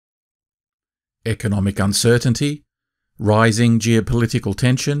economic uncertainty, rising geopolitical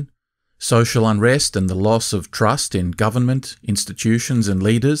tension, social unrest and the loss of trust in government, institutions and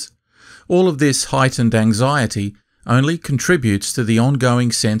leaders. All of this heightened anxiety only contributes to the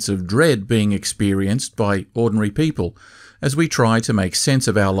ongoing sense of dread being experienced by ordinary people as we try to make sense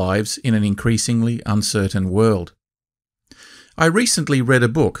of our lives in an increasingly uncertain world. I recently read a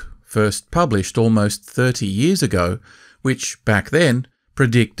book, first published almost 30 years ago, which back then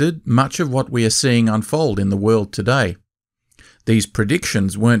predicted much of what we are seeing unfold in the world today. These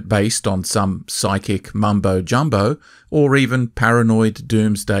predictions weren't based on some psychic mumbo-jumbo or even paranoid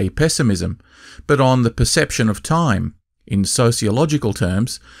doomsday pessimism, but on the perception of time, in sociological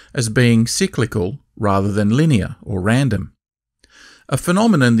terms, as being cyclical rather than linear or random. A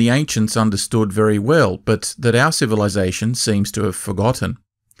phenomenon the ancients understood very well, but that our civilization seems to have forgotten.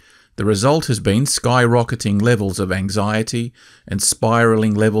 The result has been skyrocketing levels of anxiety and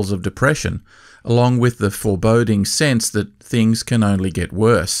spiralling levels of depression, along with the foreboding sense that things can only get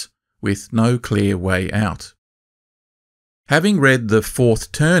worse, with no clear way out. Having read The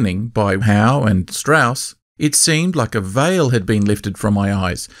Fourth Turning by Howe and Strauss, it seemed like a veil had been lifted from my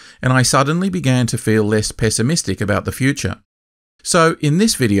eyes, and I suddenly began to feel less pessimistic about the future. So in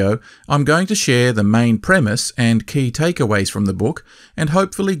this video, I'm going to share the main premise and key takeaways from the book, and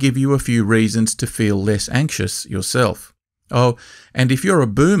hopefully give you a few reasons to feel less anxious yourself. Oh, and if you're a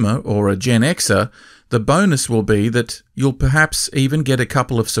boomer or a Gen Xer, the bonus will be that you'll perhaps even get a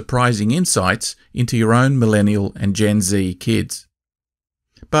couple of surprising insights into your own Millennial and Gen Z kids.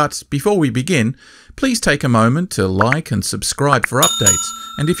 But before we begin, please take a moment to like and subscribe for updates,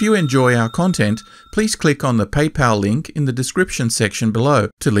 and if you enjoy our content, please click on the PayPal link in the description section below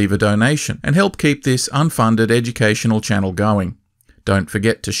to leave a donation and help keep this unfunded educational channel going. Don't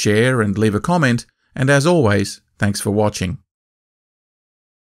forget to share and leave a comment, and as always, thanks for watching.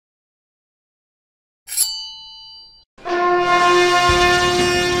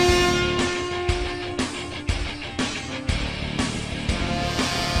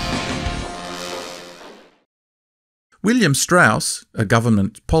 William Strauss, a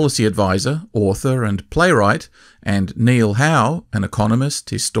government policy advisor, author and playwright, and Neil Howe, an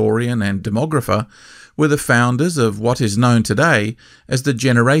economist, historian and demographer, were the founders of what is known today as the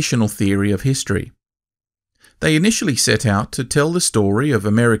generational theory of history. They initially set out to tell the story of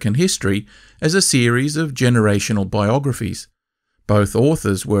American history as a series of generational biographies. Both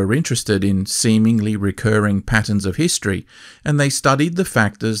authors were interested in seemingly recurring patterns of history, and they studied the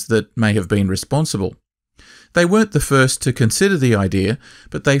factors that may have been responsible. They weren't the first to consider the idea,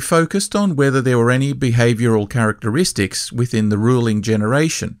 but they focused on whether there were any behavioural characteristics within the ruling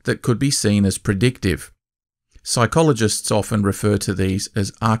generation that could be seen as predictive. Psychologists often refer to these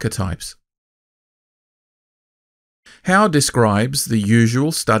as archetypes. Howe describes the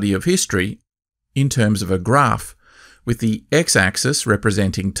usual study of history in terms of a graph, with the x-axis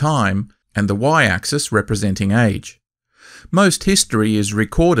representing time and the y-axis representing age. Most history is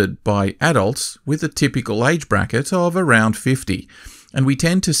recorded by adults with a typical age bracket of around 50, and we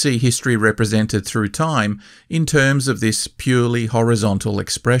tend to see history represented through time in terms of this purely horizontal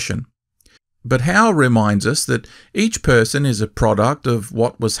expression. But Howe reminds us that each person is a product of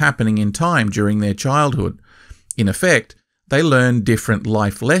what was happening in time during their childhood. In effect, they learn different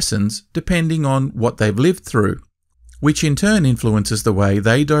life lessons depending on what they've lived through, which in turn influences the way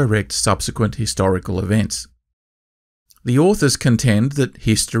they direct subsequent historical events. The authors contend that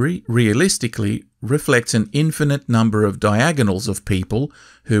history realistically reflects an infinite number of diagonals of people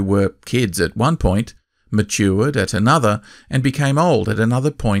who were kids at one point, matured at another, and became old at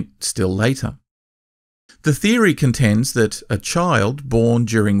another point still later. The theory contends that a child born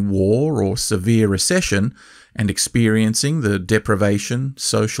during war or severe recession and experiencing the deprivation,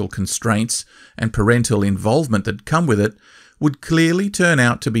 social constraints, and parental involvement that come with it would clearly turn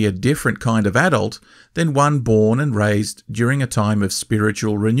out to be a different kind of adult than one born and raised during a time of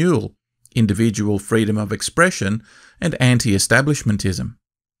spiritual renewal, individual freedom of expression, and anti-establishmentism.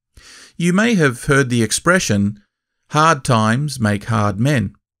 You may have heard the expression, "Hard times make hard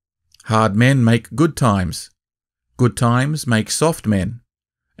men. Hard men make good times. Good times make soft men.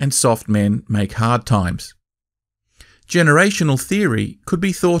 And soft men make hard times." Generational theory could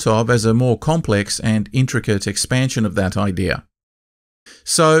be thought of as a more complex and intricate expansion of that idea.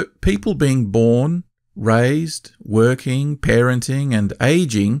 So, people being born, raised, working, parenting, and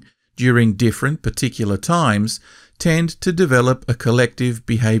aging during different particular times tend to develop a collective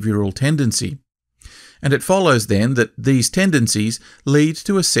behavioural tendency. And it follows then that these tendencies lead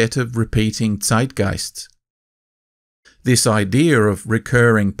to a set of repeating zeitgeists. This idea of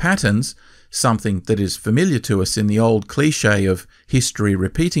recurring patterns, something that is familiar to us in the old cliché of history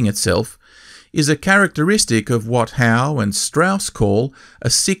repeating itself, is a characteristic of what Howe and Strauss call a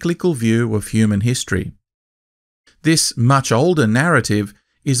cyclical view of human history. This much older narrative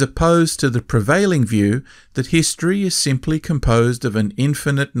is opposed to the prevailing view that history is simply composed of an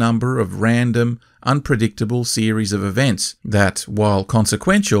infinite number of random, unpredictable series of events that, while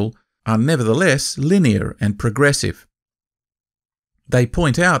consequential, are nevertheless linear and progressive. They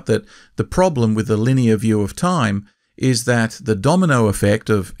point out that the problem with the linear view of time is that the domino effect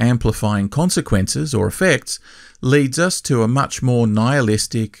of amplifying consequences or effects leads us to a much more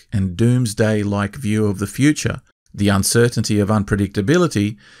nihilistic and doomsday-like view of the future, the uncertainty of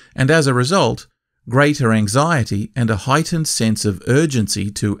unpredictability, and as a result, greater anxiety and a heightened sense of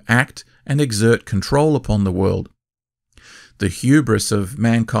urgency to act and exert control upon the world. The hubris of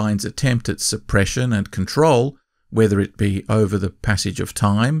mankind's attempt at suppression and control, whether it be over the passage of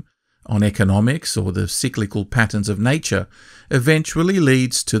time, on economics, or the cyclical patterns of nature, eventually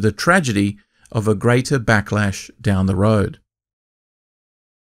leads to the tragedy of a greater backlash down the road.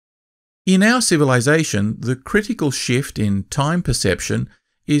 In our civilization, the critical shift in time perception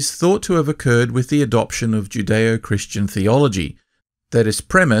is thought to have occurred with the adoption of Judeo-Christian theology that is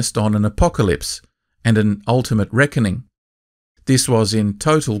premised on an apocalypse and an ultimate reckoning. This was in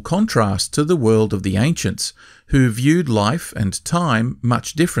total contrast to the world of the ancients, who viewed life and time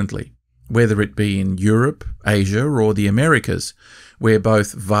much differently, whether it be in Europe, Asia, or the Americas, where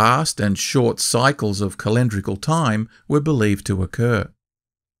both vast and short cycles of calendrical time were believed to occur.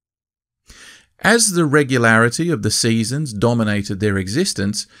 As the regularity of the seasons dominated their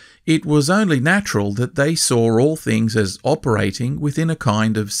existence, it was only natural that they saw all things as operating within a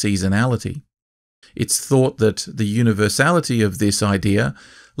kind of seasonality. It's thought that the universality of this idea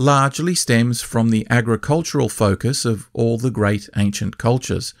largely stems from the agricultural focus of all the great ancient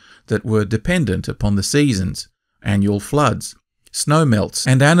cultures that were dependent upon the seasons, annual floods, snowmelts,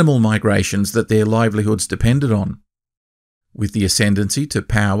 and animal migrations that their livelihoods depended on. With the ascendancy to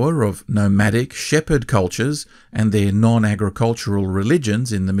power of nomadic shepherd cultures and their non-agricultural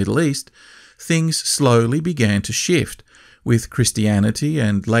religions in the Middle East, things slowly began to shift, with Christianity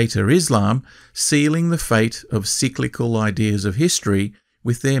and later Islam sealing the fate of cyclical ideas of history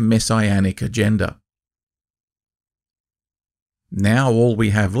with their messianic agenda. Now all we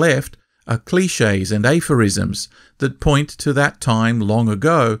have left are clichés and aphorisms that point to that time long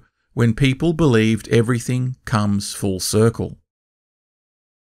ago when people believed everything comes full circle.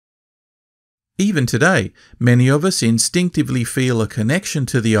 Even today, many of us instinctively feel a connection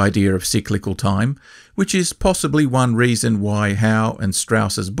to the idea of cyclical time, which is possibly one reason why Howe and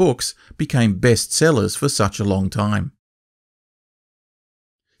Strauss's books became bestsellers for such a long time.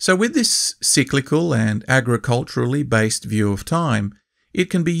 So with this cyclical and agriculturally based view of time, it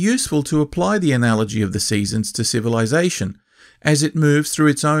can be useful to apply the analogy of the seasons to civilization, as it moves through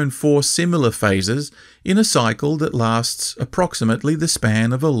its own 4 similar phases in a cycle that lasts approximately the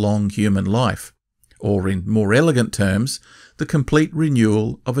span of a long human life, or in more elegant terms, the complete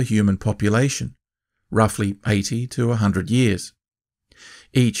renewal of a human population, roughly 80 to 100 years.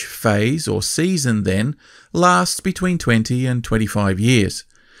 Each phase or season, then, lasts between 20 and 25 years.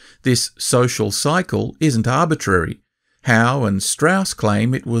 This social cycle isn't arbitrary. Howe and Strauss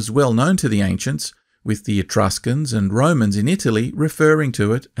claim it was well known to the ancients, with the Etruscans and Romans in Italy referring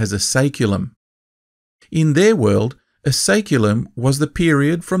to it as a saeculum. In their world, a saeculum was the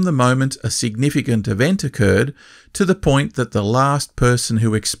period from the moment a significant event occurred to the point that the last person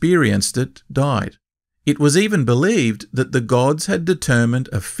who experienced it died. It was even believed that the gods had determined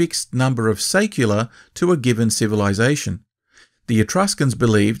a fixed number of saecula to a given civilization. The Etruscans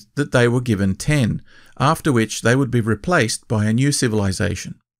believed that they were given 10, after which they would be replaced by a new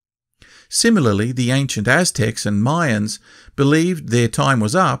civilization. Similarly, the ancient Aztecs and Mayans believed their time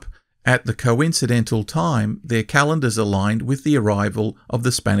was up at the coincidental time their calendars aligned with the arrival of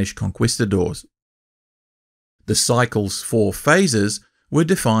the Spanish conquistadors. The cycle's 4 phases were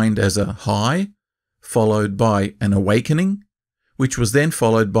defined as a high, followed by an awakening, which was then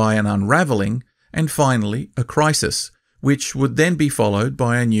followed by an unraveling, and finally a crisis, which would then be followed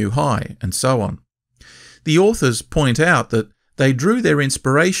by a new high, and so on. The authors point out that they drew their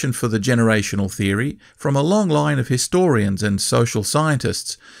inspiration for the generational theory from a long line of historians and social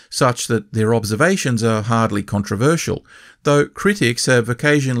scientists, such that their observations are hardly controversial, though critics have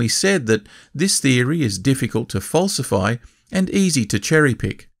occasionally said that this theory is difficult to falsify and easy to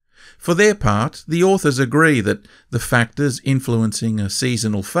cherry-pick. For their part, the authors agree that the factors influencing a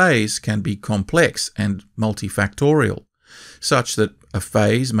seasonal phase can be complex and multifactorial, such that a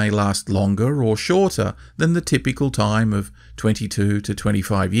phase may last longer or shorter than the typical time of 22 to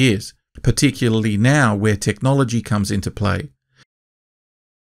 25 years, particularly now where technology comes into play.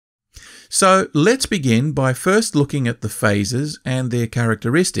 So let's begin by first looking at the phases and their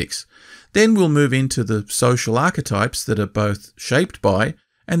characteristics. Then we'll move into the social archetypes that are both shaped by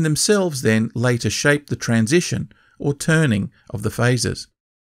and themselves then later shape the transition or turning of the phases.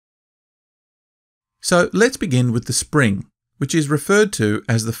 So let's begin with the spring, which is referred to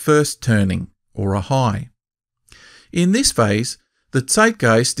as the first turning or a high. In this phase, the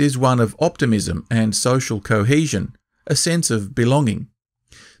zeitgeist is one of optimism and social cohesion, a sense of belonging.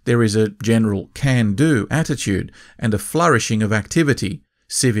 There is a general can-do attitude and a flourishing of activity,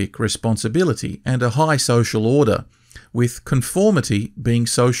 civic responsibility, and a high social order, with conformity being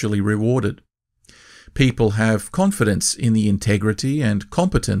socially rewarded. People have confidence in the integrity and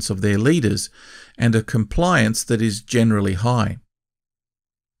competence of their leaders and a compliance that is generally high.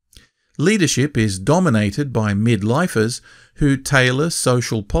 Leadership is dominated by mid-lifers who tailor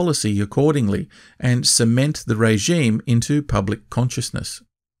social policy accordingly and cement the regime into public consciousness.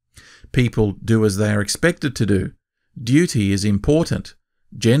 People do as they are expected to do. Duty is important.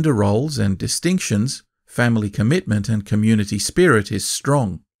 Gender roles and distinctions, family commitment and community spirit is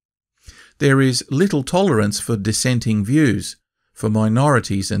strong. There is little tolerance for dissenting views, for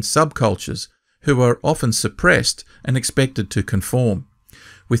minorities and subcultures who are often suppressed and expected to conform,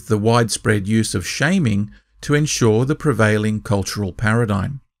 with the widespread use of shaming to ensure the prevailing cultural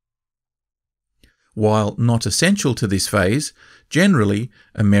paradigm. While not essential to this phase, generally,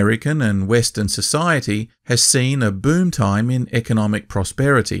 American and Western society has seen a boom time in economic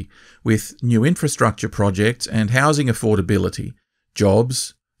prosperity, with new infrastructure projects and housing affordability,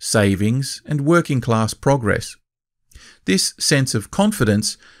 jobs, savings, and working-class progress. This sense of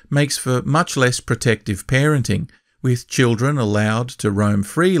confidence makes for much less protective parenting, with children allowed to roam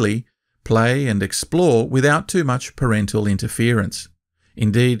freely, play and explore without too much parental interference.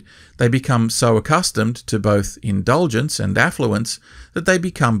 Indeed, they become so accustomed to both indulgence and affluence that they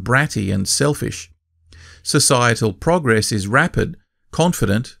become bratty and selfish. Societal progress is rapid,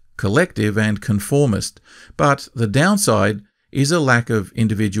 confident, collective and conformist, but the downside is a lack of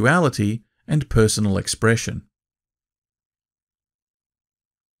individuality and personal expression.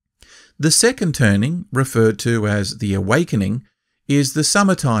 The second turning, referred to as the awakening, is the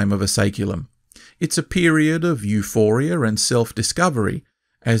summertime of a saeculum. It's a period of euphoria and self-discovery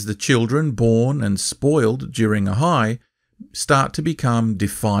as the children born and spoiled during a high start to become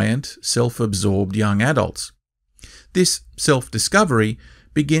defiant, self-absorbed young adults. This self-discovery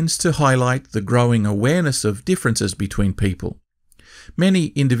begins to highlight the growing awareness of differences between people. Many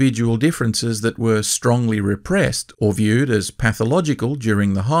individual differences that were strongly repressed or viewed as pathological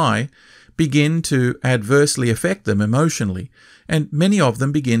during the high begin to adversely affect them emotionally, and many of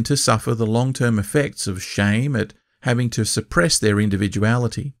them begin to suffer the long-term effects of shame at having to suppress their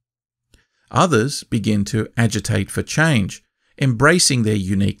individuality. Others begin to agitate for change, embracing their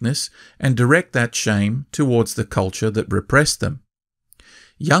uniqueness and direct that shame towards the culture that repressed them.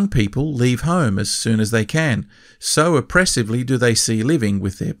 Young people leave home as soon as they can, so oppressively do they see living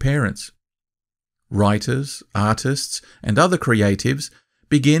with their parents. Writers, artists, and other creatives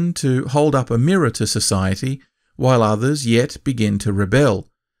begin to hold up a mirror to society, while others yet begin to rebel,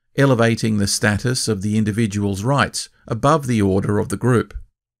 elevating the status of the individual's rights above the order of the group.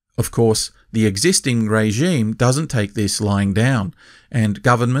 Of course, the existing regime doesn't take this lying down, and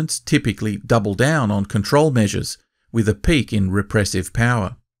governments typically double down on control measures, with a peak in repressive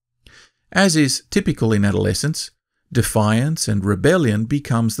power. As is typical in adolescence, defiance and rebellion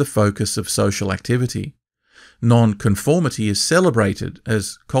becomes the focus of social activity. Non-conformity is celebrated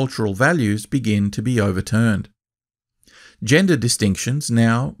as cultural values begin to be overturned. Gender distinctions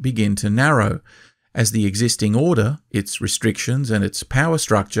now begin to narrow, as the existing order, its restrictions and its power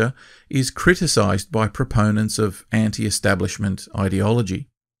structure is criticised by proponents of anti-establishment ideology.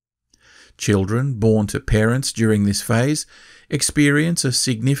 Children born to parents during this phase experience a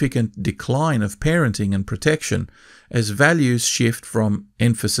significant decline of parenting and protection as values shift from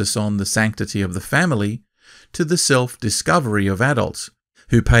emphasis on the sanctity of the family to the self-discovery of adults,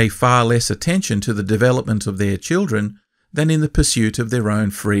 who pay far less attention to the development of their children than in the pursuit of their own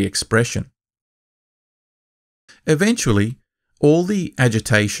free expression. Eventually, all the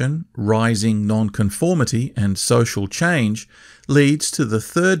agitation, rising nonconformity, and social change leads to the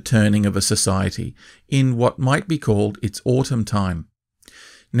third turning of a society in what might be called its autumn time.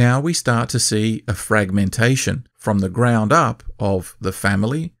 Now we start to see a fragmentation from the ground up of the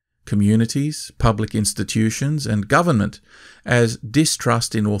family, communities, public institutions, and government, as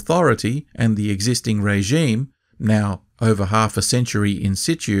distrust in authority and the existing regime, now over half a century in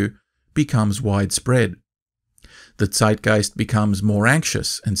situ, becomes widespread. The zeitgeist becomes more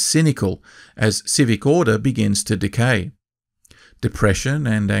anxious and cynical as civic order begins to decay. Depression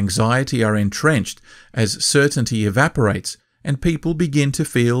and anxiety are entrenched as certainty evaporates and people begin to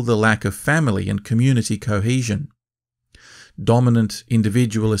feel the lack of family and community cohesion. Dominant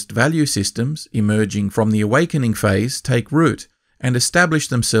individualist value systems emerging from the awakening phase take root and establish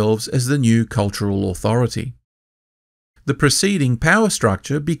themselves as the new cultural authority. The preceding power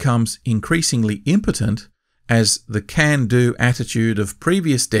structure becomes increasingly impotent as the can-do attitude of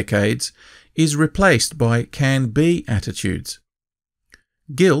previous decades is replaced by can-be attitudes.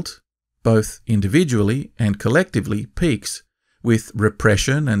 Guilt, both individually and collectively, peaks, with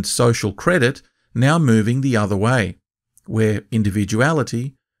repression and social credit now moving the other way, where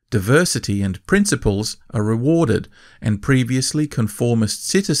individuality, diversity and principles are rewarded and previously conformist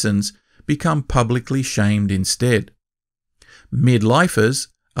citizens become publicly shamed instead. Midlifers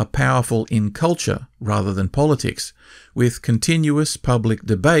are powerful in culture rather than politics, with continuous public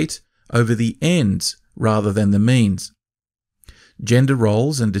debate over the ends rather than the means. Gender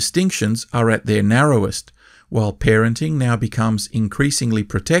roles and distinctions are at their narrowest, while parenting now becomes increasingly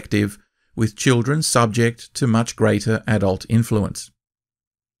protective, with children subject to much greater adult influence.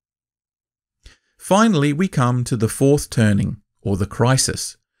 Finally, we come to the fourth turning, or the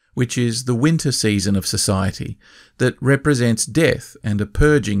crisis, which is the winter season of society that represents death and a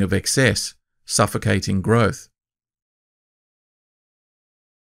purging of excess, suffocating growth.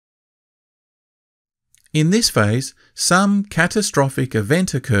 In this phase, some catastrophic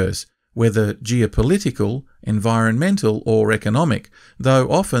event occurs, whether geopolitical, environmental, or economic, though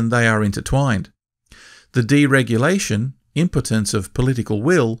often they are intertwined. The deregulation, impotence of political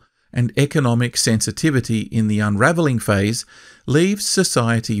will, and economic sensitivity in the unravelling phase leaves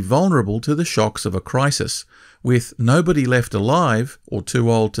society vulnerable to the shocks of a crisis, with nobody left alive or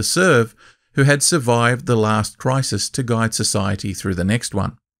too old to serve who had survived the last crisis to guide society through the next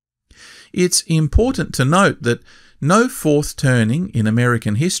one. It's important to note that no fourth turning in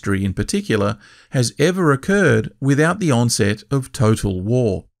American history in particular has ever occurred without the onset of total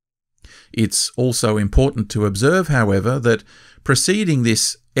war. It's also important to observe, however, that preceding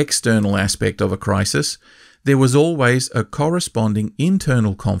this external aspect of a crisis, there was always a corresponding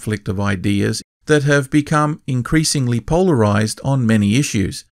internal conflict of ideas that have become increasingly polarized on many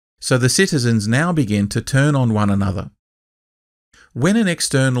issues, so the citizens now begin to turn on one another. When an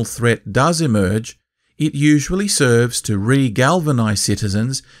external threat does emerge, it usually serves to re-galvanize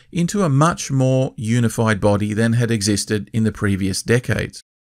citizens into a much more unified body than had existed in the previous decades.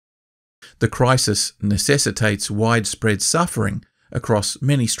 The crisis necessitates widespread suffering across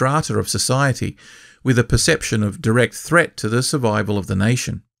many strata of society, with a perception of direct threat to the survival of the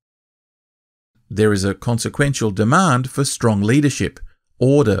nation. There is a consequential demand for strong leadership,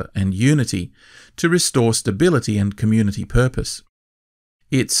 order and unity to restore stability and community purpose.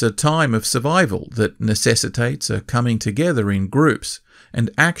 It's a time of survival that necessitates a coming together in groups and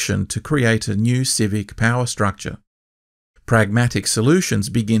action to create a new civic power structure. Pragmatic solutions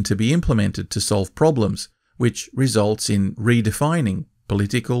begin to be implemented to solve problems, which results in redefining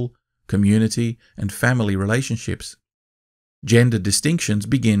political, community, and family relationships. Gender distinctions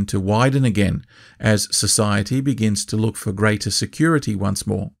begin to widen again as society begins to look for greater security once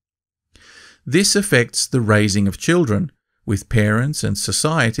more. This affects the raising of children, with parents and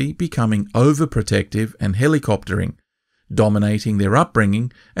society becoming overprotective and helicoptering, dominating their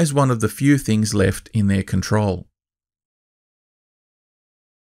upbringing as one of the few things left in their control.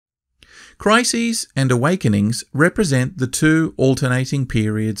 Crises and awakenings represent the two alternating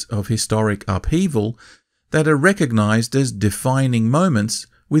periods of historic upheaval that are recognized as defining moments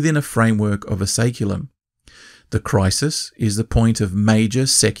within a framework of a saeculum. The crisis is the point of major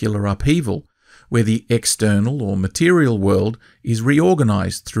secular upheaval, where the external or material world is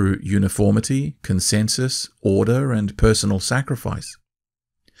reorganized through uniformity, consensus, order, and personal sacrifice.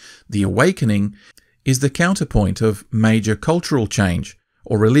 The awakening is the counterpoint of major cultural change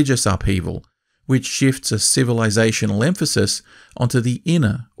or religious upheaval, which shifts a civilizational emphasis onto the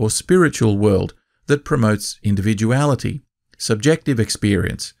inner or spiritual world that promotes individuality, subjective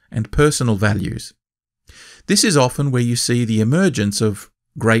experience, and personal values. This is often where you see the emergence of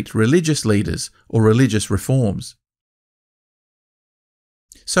great religious leaders or religious reforms.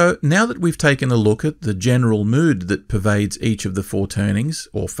 So now that we've taken a look at the general mood that pervades each of the four turnings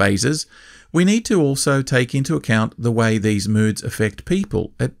or phases, we need to also take into account the way these moods affect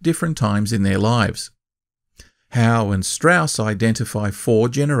people at different times in their lives. Howe and Strauss identify four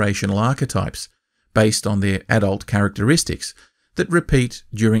generational archetypes based on their adult characteristics that repeat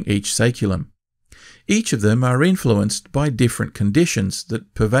during each saeculum. Each of them are influenced by different conditions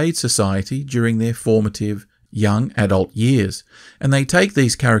that pervade society during their formative young adult years, and they take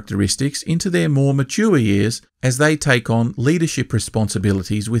these characteristics into their more mature years as they take on leadership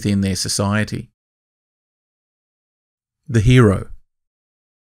responsibilities within their society. The hero.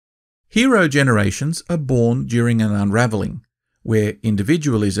 Hero generations are born during an unravelling, where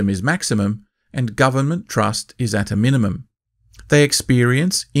individualism is maximum and government trust is at a minimum. They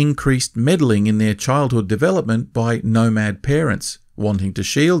experience increased meddling in their childhood development by nomad parents, wanting to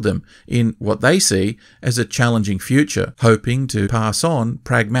shield them in what they see as a challenging future, hoping to pass on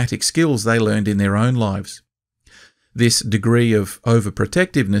pragmatic skills they learned in their own lives. This degree of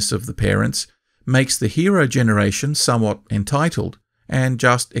overprotectiveness of the parents makes the hero generation somewhat entitled and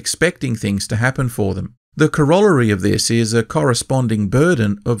just expecting things to happen for them. The corollary of this is a corresponding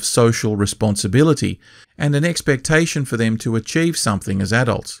burden of social responsibility and an expectation for them to achieve something as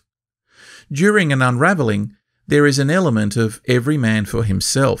adults. During an unravelling, there is an element of every man for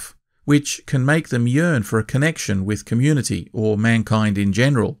himself, which can make them yearn for a connection with community or mankind in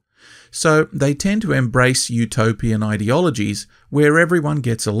general. So they tend to embrace utopian ideologies where everyone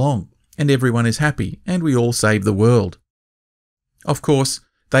gets along and everyone is happy and we all save the world. Of course,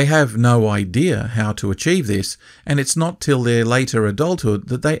 they have no idea how to achieve this, and it's not till their later adulthood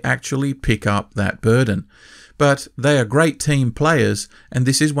that they actually pick up that burden. But they are great team players, and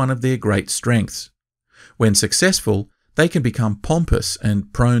this is one of their great strengths. When successful, they can become pompous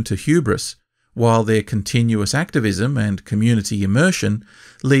and prone to hubris, while their continuous activism and community immersion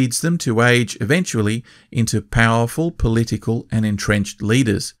leads them to age eventually into powerful political and entrenched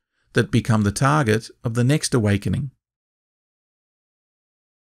leaders that become the target of the next awakening.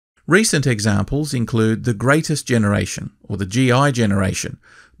 Recent examples include the Greatest Generation, or the GI generation,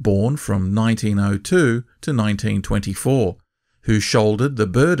 born from 1902 to 1924, who shouldered the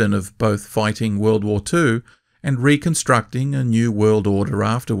burden of both fighting World War II and reconstructing a new world order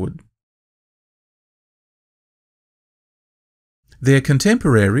afterward. Their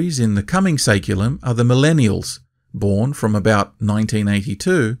contemporaries in the coming saeculum are the Millennials, born from about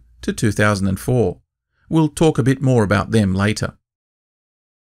 1982 to 2004. We'll talk a bit more about them later.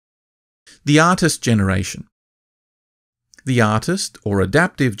 The Artist Generation. The artist or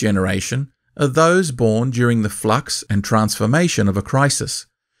adaptive generation are those born during the flux and transformation of a crisis,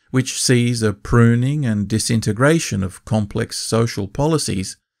 which sees a pruning and disintegration of complex social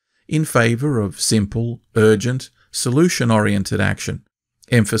policies in favour of simple, urgent, solution-oriented action,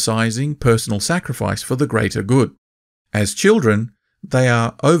 emphasising personal sacrifice for the greater good. As children, they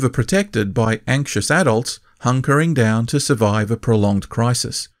are overprotected by anxious adults hunkering down to survive a prolonged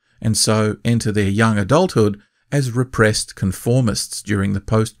crisis, and so enter their young adulthood as repressed conformists during the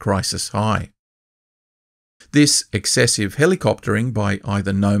post-crisis high. This excessive helicoptering by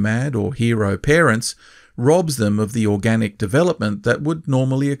either nomad or hero parents robs them of the organic development that would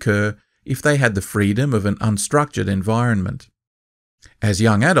normally occur if they had the freedom of an unstructured environment. As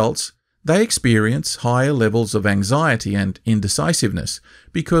young adults, they experience higher levels of anxiety and indecisiveness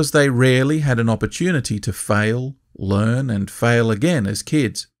because they rarely had an opportunity to fail, learn, and fail again as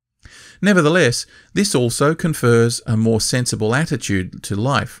kids. Nevertheless, this also confers a more sensible attitude to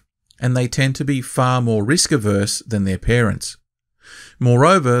life, and they tend to be far more risk-averse than their parents.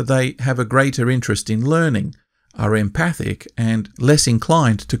 Moreover, they have a greater interest in learning, are empathic, and less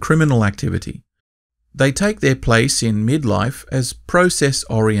inclined to criminal activity. They take their place in midlife as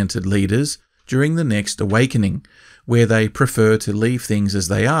process-oriented leaders during the next awakening, where they prefer to leave things as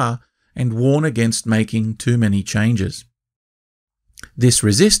they are and warn against making too many changes. This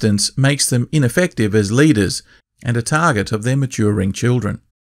resistance makes them ineffective as leaders and a target of their maturing children.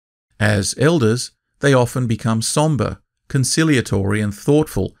 As elders, they often become sombre, conciliatory and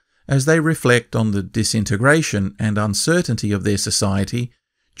thoughtful as they reflect on the disintegration and uncertainty of their society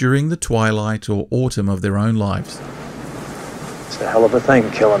during the twilight or autumn of their own lives. It's a hell of a thing,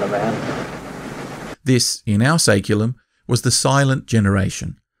 killing a man. This, in our saeculum, was the Silent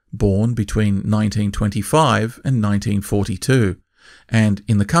Generation, born between 1925 and 1942, and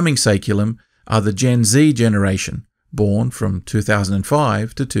in the coming saeculum are the Gen Z generation, born from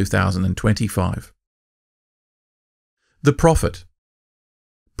 2005 to 2025. The Prophet.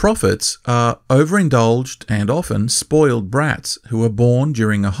 Prophets are overindulged and often spoiled brats who are born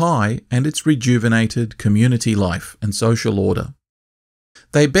during a high and its rejuvenated community life and social order.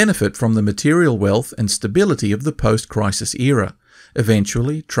 They benefit from the material wealth and stability of the post-crisis era,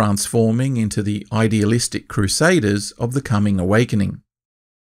 eventually transforming into the idealistic crusaders of the coming awakening.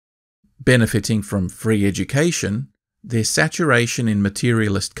 Benefiting from free education, their saturation in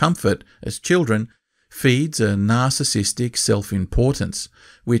materialist comfort as children feeds a narcissistic self-importance,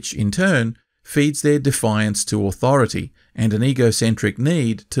 which in turn feeds their defiance to authority and an egocentric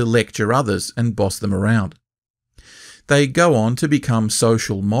need to lecture others and boss them around. They go on to become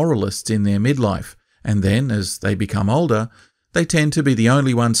social moralists in their midlife, and then, as they become older, they tend to be the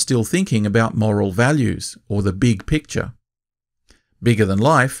only ones still thinking about moral values or the big picture. Bigger than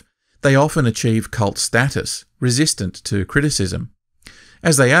life, they often achieve cult status, resistant to criticism.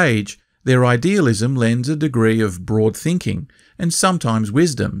 As they age, their idealism lends a degree of broad thinking and sometimes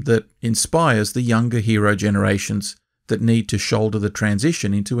wisdom that inspires the younger hero generations that need to shoulder the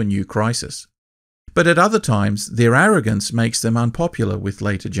transition into a new crisis. But at other times, their arrogance makes them unpopular with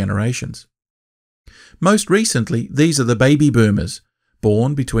later generations. Most recently, these are the baby boomers,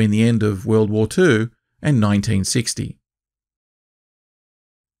 born between the end of World War II and 1960.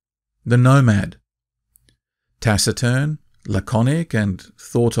 The nomad. Taciturn, laconic, and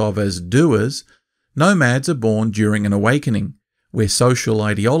thought of as doers, nomads are born during an awakening, where social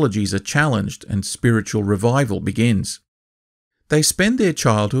ideologies are challenged and spiritual revival begins. They spend their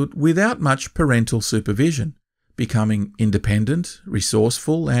childhood without much parental supervision, becoming independent,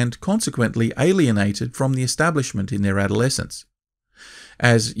 resourceful, and consequently alienated from the establishment in their adolescence.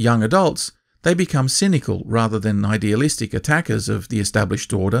 As young adults, they become cynical rather than idealistic attackers of the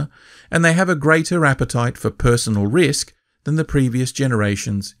established order, and they have a greater appetite for personal risk than the previous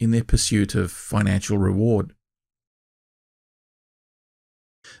generations in their pursuit of financial reward.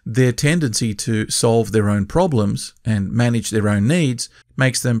 Their tendency to solve their own problems and manage their own needs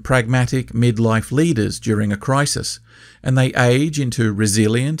makes them pragmatic midlife leaders during a crisis, and they age into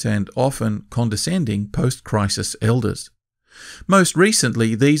resilient and often condescending post-crisis elders. Most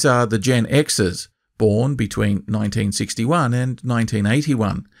recently, these are the Gen Xers, born between 1961 and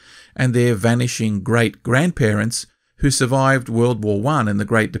 1981, and their vanishing great-grandparents who survived World War I and the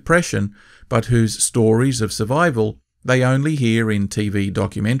Great Depression, but whose stories of survival they only hear in TV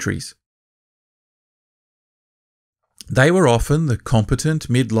documentaries. They were often the competent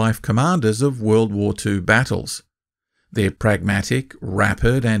midlife commanders of World War II battles. Their pragmatic,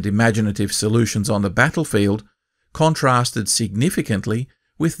 rapid, and imaginative solutions on the battlefield contrasted significantly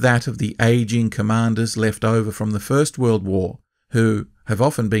with that of the aging commanders left over from the First World War, who have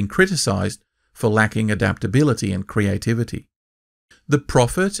often been criticised for lacking adaptability and creativity. The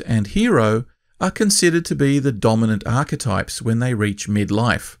prophet and hero are considered to be the dominant archetypes when they reach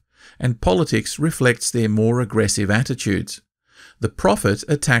midlife, and politics reflects their more aggressive attitudes. The prophet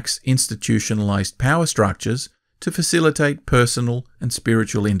attacks institutionalized power structures to facilitate personal and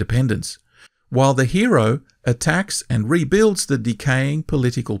spiritual independence, while the hero attacks and rebuilds the decaying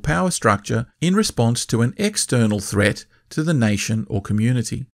political power structure in response to an external threat to the nation or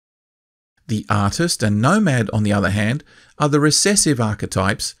community. The artist and nomad, on the other hand, are the recessive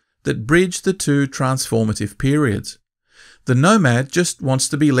archetypes that bridge the two transformative periods. The nomad just wants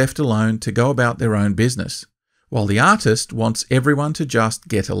to be left alone to go about their own business, while the artist wants everyone to just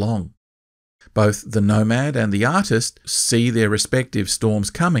get along. Both the nomad and the artist see their respective storms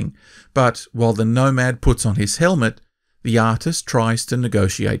coming, but while the nomad puts on his helmet, the artist tries to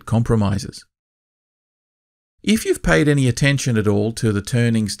negotiate compromises. If you've paid any attention at all to the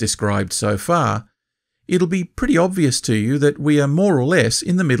turnings described so far, it'll be pretty obvious to you that we are more or less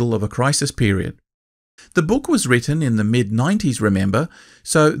in the middle of a crisis period. The book was written in the mid-90s, remember,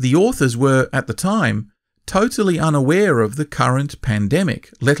 so the authors were, at the time, totally unaware of the current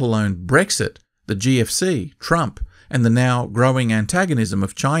pandemic, let alone Brexit, the GFC, Trump, and the now growing antagonism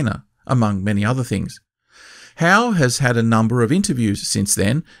of China, among many other things. Howe has had a number of interviews since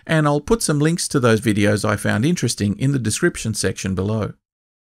then, and I'll put some links to those videos I found interesting in the description section below.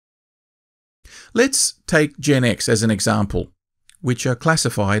 Let's take Gen X as an example, which are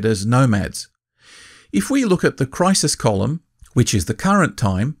classified as nomads. If we look at the crisis column, which is the current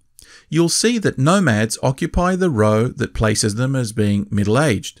time, you'll see that nomads occupy the row that places them as being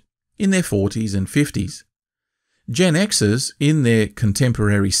middle-aged, in their 40s and 50s. Gen Xers, in their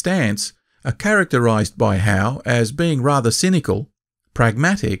contemporary stance, are characterised by Howe as being rather cynical,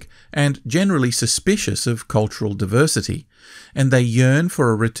 pragmatic, and generally suspicious of cultural diversity, and they yearn for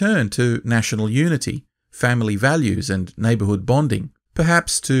a return to national unity, family values, and neighbourhood bonding,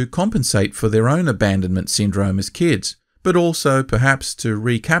 perhaps to compensate for their own abandonment syndrome as kids, but also perhaps to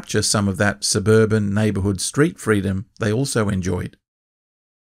recapture some of that suburban neighbourhood street freedom they also enjoyed.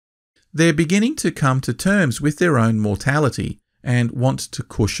 They're beginning to come to terms with their own mortality and want to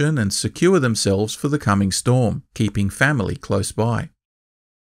cushion and secure themselves for the coming storm, keeping family close by.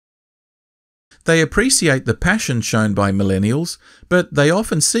 They appreciate the passion shown by millennials, but they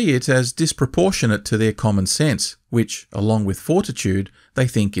often see it as disproportionate to their common sense, which, along with fortitude, they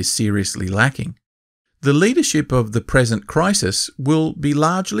think is seriously lacking. The leadership of the present crisis will be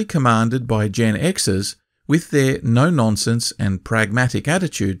largely commanded by Gen Xers with their no-nonsense and pragmatic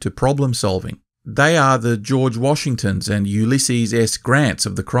attitude to problem-solving, They are the George Washingtons and Ulysses S. Grants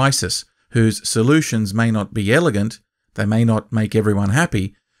of the crisis, whose solutions may not be elegant, they may not make everyone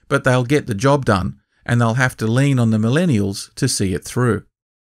happy, but they'll get the job done, and they'll have to lean on the millennials to see it through.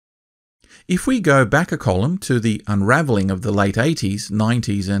 If we go back a column to the unravelling of the late 80s,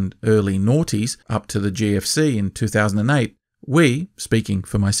 90s and early noughties up to the GFC in 2008, we, speaking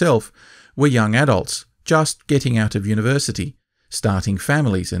for myself, were young adults, just getting out of university, starting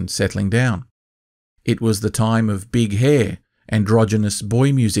families and settling down. It was the time of big hair, androgynous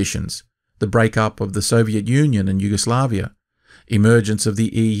boy musicians, the breakup of the Soviet Union and Yugoslavia, emergence of the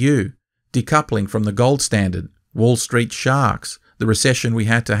EU, decoupling from the gold standard, Wall Street sharks, the recession we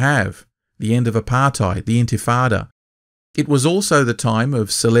had to have, the end of apartheid, the Intifada. It was also the time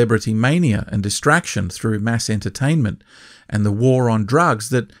of celebrity mania and distraction through mass entertainment and the war on drugs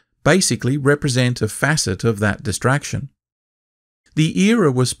that basically represent a facet of that distraction. The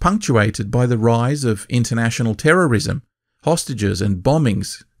era was punctuated by the rise of international terrorism, hostages and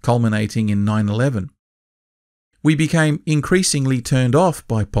bombings culminating in 9/11. We became increasingly turned off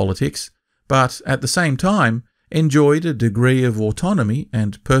by politics, but at the same time enjoyed a degree of autonomy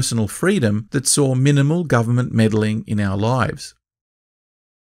and personal freedom that saw minimal government meddling in our lives.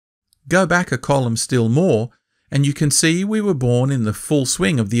 Go back a column still more, and you can see we were born in the full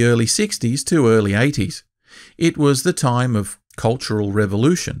swing of the early 60s to early 80s. It was the time of cultural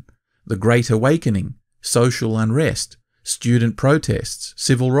revolution, the Great Awakening, social unrest, student protests,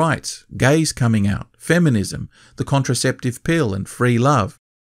 civil rights, gays coming out, feminism, the contraceptive pill and free love.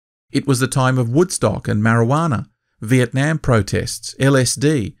 It was the time of Woodstock and marijuana, Vietnam protests,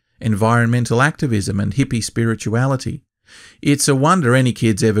 LSD, environmental activism and hippie spirituality. It's a wonder any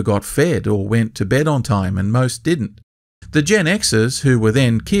kids ever got fed or went to bed on time, and most didn't. The Gen Xers, who were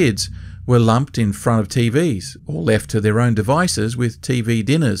then kids, were lumped in front of TVs or left to their own devices with TV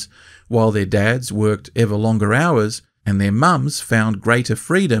dinners, while their dads worked ever longer hours and their mums found greater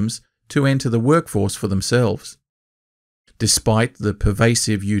freedoms to enter the workforce for themselves. Despite the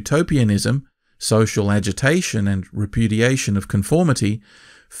pervasive utopianism, social agitation and repudiation of conformity,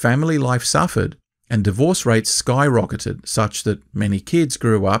 family life suffered and divorce rates skyrocketed, such that many kids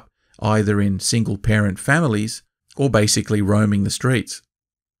grew up either in single-parent families or basically roaming the streets.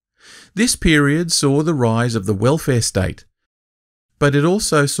 This period saw the rise of the welfare state, but it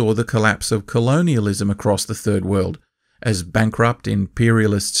also saw the collapse of colonialism across the Third World, as bankrupt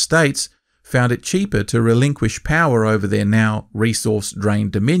imperialist states found it cheaper to relinquish power over their now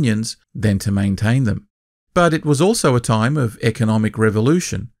resource-drained dominions than to maintain them. But it was also a time of economic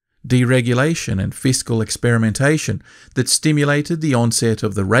revolution, deregulation and fiscal experimentation that stimulated the onset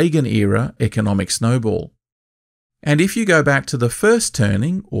of the Reagan-era economic snowball. And if you go back to the first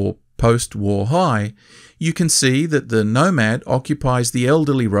turning, or post-war high, you can see that the nomad occupies the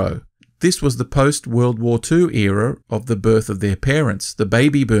elderly row. This was the post-World War II era of the birth of their parents, the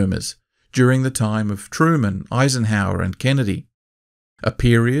baby boomers, during the time of Truman, Eisenhower and Kennedy. A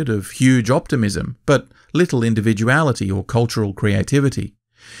period of huge optimism, but little individuality or cultural creativity.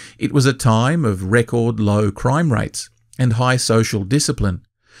 It was a time of record low crime rates and high social discipline.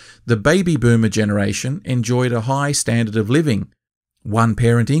 The baby boomer generation enjoyed a high standard of living,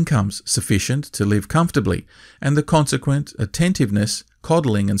 one-parent incomes sufficient to live comfortably, and the consequent attentiveness,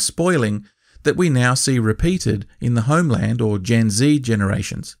 coddling and spoiling that we now see repeated in the Homeland or Gen Z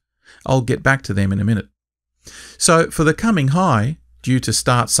generations. I'll get back to them in a minute. So for the coming high, due to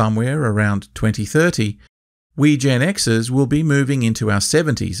start somewhere around 2030, we Gen Xers will be moving into our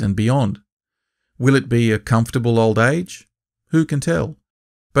 70s and beyond. Will it be a comfortable old age? Who can tell?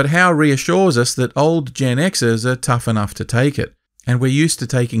 But how reassures us that old Gen Xers are tough enough to take it, and we're used to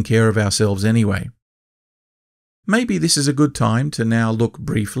taking care of ourselves anyway. Maybe this is a good time to now look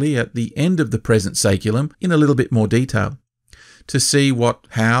briefly at the end of the present saculum in a little bit more detail, to see what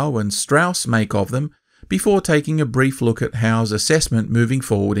Howe and Strauss make of them before taking a brief look at Howe's assessment moving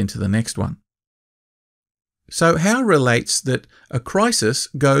forward into the next one. So Howe relates that a crisis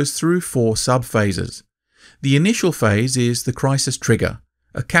goes through 4 subphases. The initial phase is the crisis trigger,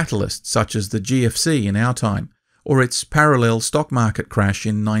 a catalyst such as the GFC in our time, or its parallel stock market crash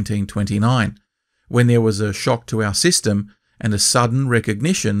in 1929, when there was a shock to our system and a sudden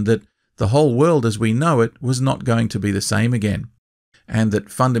recognition that the whole world as we know it was not going to be the same again, and that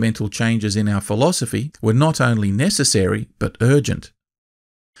fundamental changes in our philosophy were not only necessary but urgent.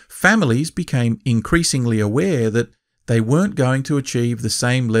 Families became increasingly aware that they weren't going to achieve the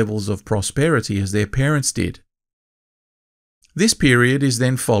same levels of prosperity as their parents did. This period is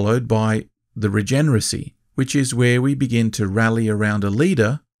then followed by the regeneracy, which is where we begin to rally around a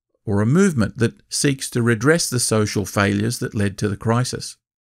leader or a movement that seeks to redress the social failures that led to the crisis.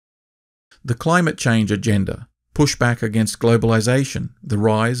 The climate change agenda, pushback against globalization, the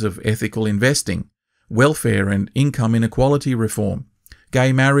rise of ethical investing, welfare and income inequality reform,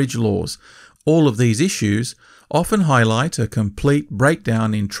 gay marriage laws, all of these issues often highlight a complete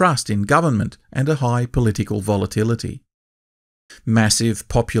breakdown in trust in government and a high political volatility. Massive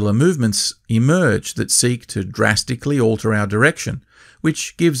popular movements emerge that seek to drastically alter our direction,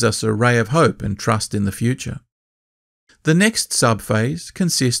 which gives us a ray of hope and trust in the future. The next subphase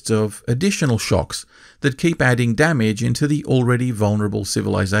consists of additional shocks that keep adding damage into the already vulnerable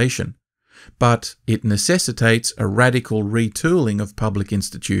civilization, but it necessitates a radical retooling of public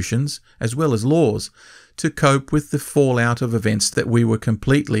institutions as well as laws to cope with the fallout of events that we were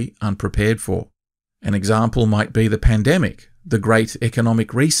completely unprepared for. An example might be the pandemic, the Great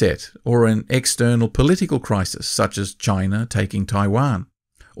Economic Reset, or an external political crisis such as China taking Taiwan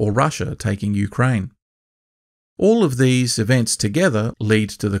or Russia taking Ukraine. All of these events together lead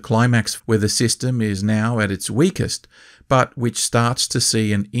to the climax where the system is now at its weakest, but which starts to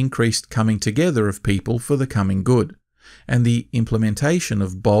see an increased coming together of people for the coming good, and the implementation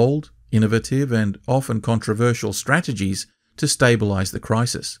of bold, innovative, and often controversial strategies to stabilize the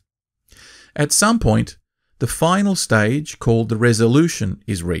crisis. At some point, the final stage, called the resolution,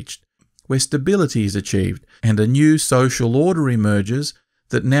 is reached, where stability is achieved and a new social order emerges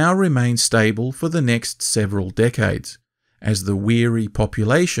that now remains stable for the next several decades, as the weary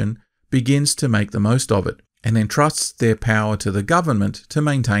population begins to make the most of it and entrusts their power to the government to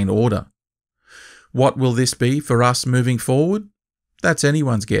maintain order. What will this be for us moving forward? That's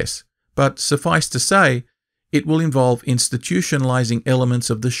anyone's guess, but suffice to say, it will involve institutionalizing elements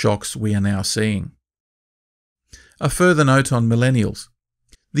of the shocks we are now seeing. A further note on millennials.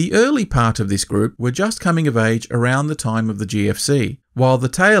 The early part of this group were just coming of age around the time of the GFC, while the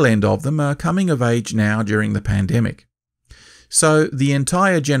tail end of them are coming of age now during the pandemic. So the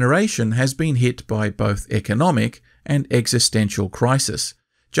entire generation has been hit by both economic and existential crisis,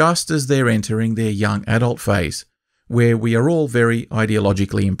 just as they're entering their young adult phase, where we are all very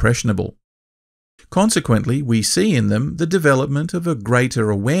ideologically impressionable. Consequently, we see in them the development of a greater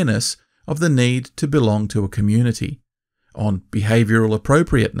awareness of the need to belong to a community, on behavioural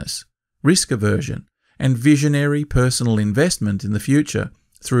appropriateness, risk aversion, and visionary personal investment in the future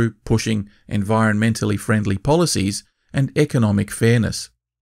through pushing environmentally friendly policies and economic fairness.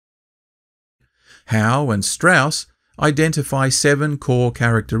 Howe and Strauss identify 7 core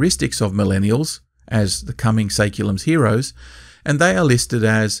characteristics of millennials as the coming saeculum's heroes, and they are listed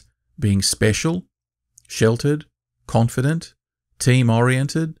as being special, sheltered, confident,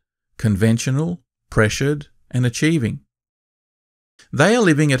 team-oriented, conventional, pressured, and achieving. They are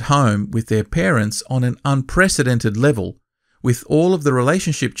living at home with their parents on an unprecedented level, with all of the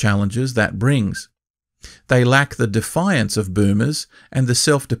relationship challenges that brings. They lack the defiance of boomers and the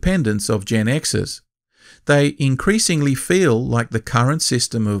self-dependence of Gen Xers. They increasingly feel like the current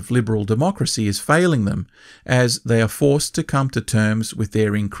system of liberal democracy is failing them, as they are forced to come to terms with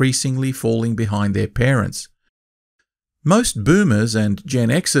their increasingly falling behind their parents. Most boomers and Gen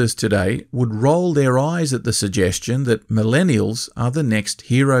Xers today would roll their eyes at the suggestion that millennials are the next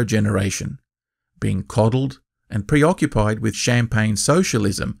hero generation, being coddled and preoccupied with champagne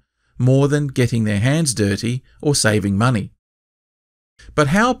socialism more than getting their hands dirty or saving money. But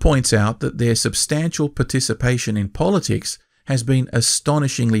Howe points out that their substantial participation in politics has been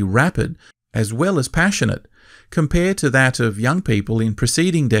astonishingly rapid as well as passionate compared to that of young people in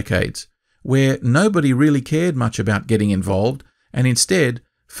preceding decades, where nobody really cared much about getting involved and instead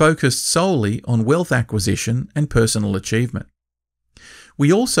focused solely on wealth acquisition and personal achievement.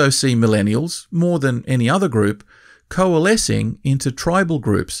 We also see millennials, more than any other group, coalescing into tribal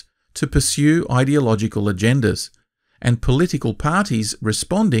groups to pursue ideological agendas, and political parties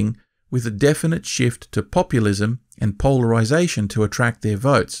responding with a definite shift to populism and polarization to attract their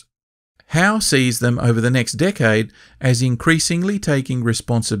votes. Howe sees them over the next decade as increasingly taking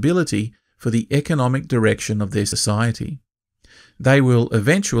responsibility for the economic direction of their society. They will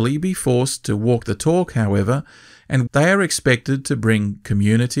eventually be forced to walk the talk, however, and they are expected to bring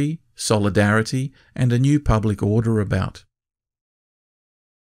community, solidarity, and a new public order about.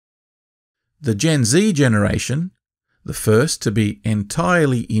 The Gen Z generation, the first to be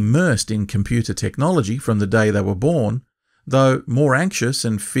entirely immersed in computer technology from the day they were born, though more anxious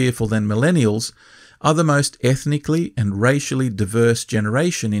and fearful than millennials, are the most ethnically and racially diverse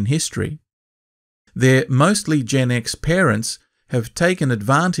generation in history. Their mostly Gen X parents have taken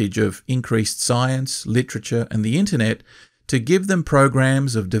advantage of increased science, literature, and the internet to give them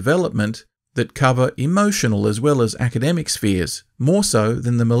programs of development that cover emotional as well as academic spheres, more so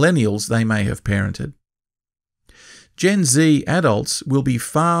than the millennials they may have parented. Gen Z adults will be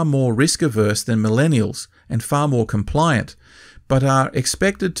far more risk-averse than millennials and far more compliant, but are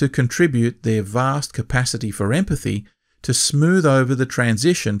expected to contribute their vast capacity for empathy to smooth over the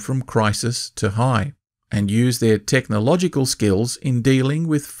transition from crisis to high, and use their technological skills in dealing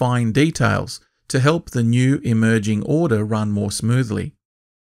with fine details to help the new emerging order run more smoothly.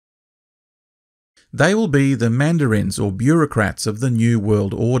 They will be the mandarins or bureaucrats of the new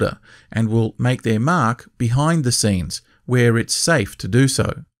world order and will make their mark behind the scenes where it's safe to do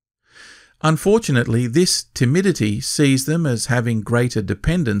so. Unfortunately, this timidity sees them as having greater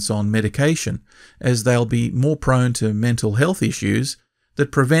dependence on medication, as they'll be more prone to mental health issues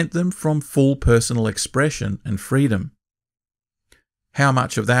that prevent them from full personal expression and freedom. How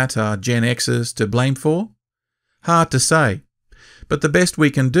much of that are Gen Xers to blame for? Hard to say, but the best we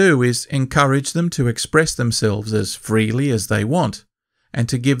can do is encourage them to express themselves as freely as they want, and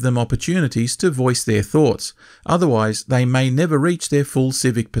to give them opportunities to voice their thoughts, otherwise they may never reach their full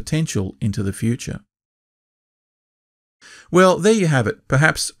civic potential into the future. Well, there you have it,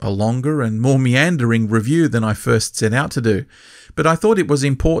 perhaps a longer and more meandering review than I first set out to do, but I thought it was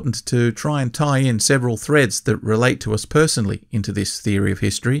important to try and tie in several threads that relate to us personally into this theory of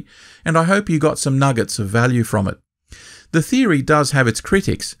history, and I hope you got some nuggets of value from it. The theory does have its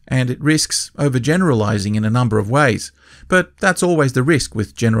critics, and it risks overgeneralizing in a number of ways, but that's always the risk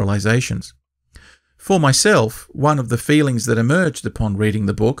with generalizations. For myself, one of the feelings that emerged upon reading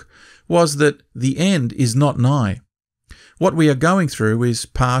the book was that the end is not nigh. What we are going through is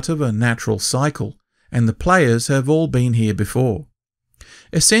part of a natural cycle, and the players have all been here before.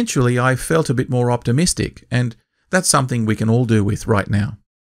 Essentially, I felt a bit more optimistic, and that's something we can all do with right now.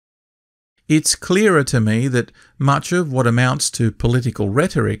 It's clearer to me that much of what amounts to political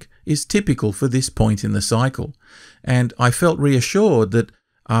rhetoric is typical for this point in the cycle, and I felt reassured that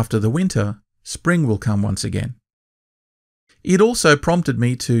after the winter, spring will come once again. It also prompted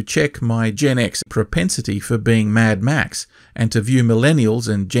me to check my Gen X propensity for being Mad Max and to view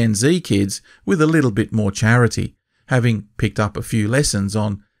Millennials and Gen Z kids with a little bit more charity, having picked up a few lessons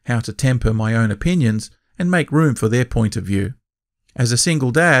on how to temper my own opinions and make room for their point of view. As a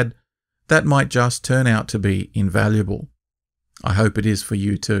single dad, that might just turn out to be invaluable. I hope it is for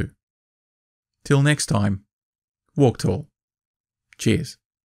you too. Till next time, walk tall. Cheers.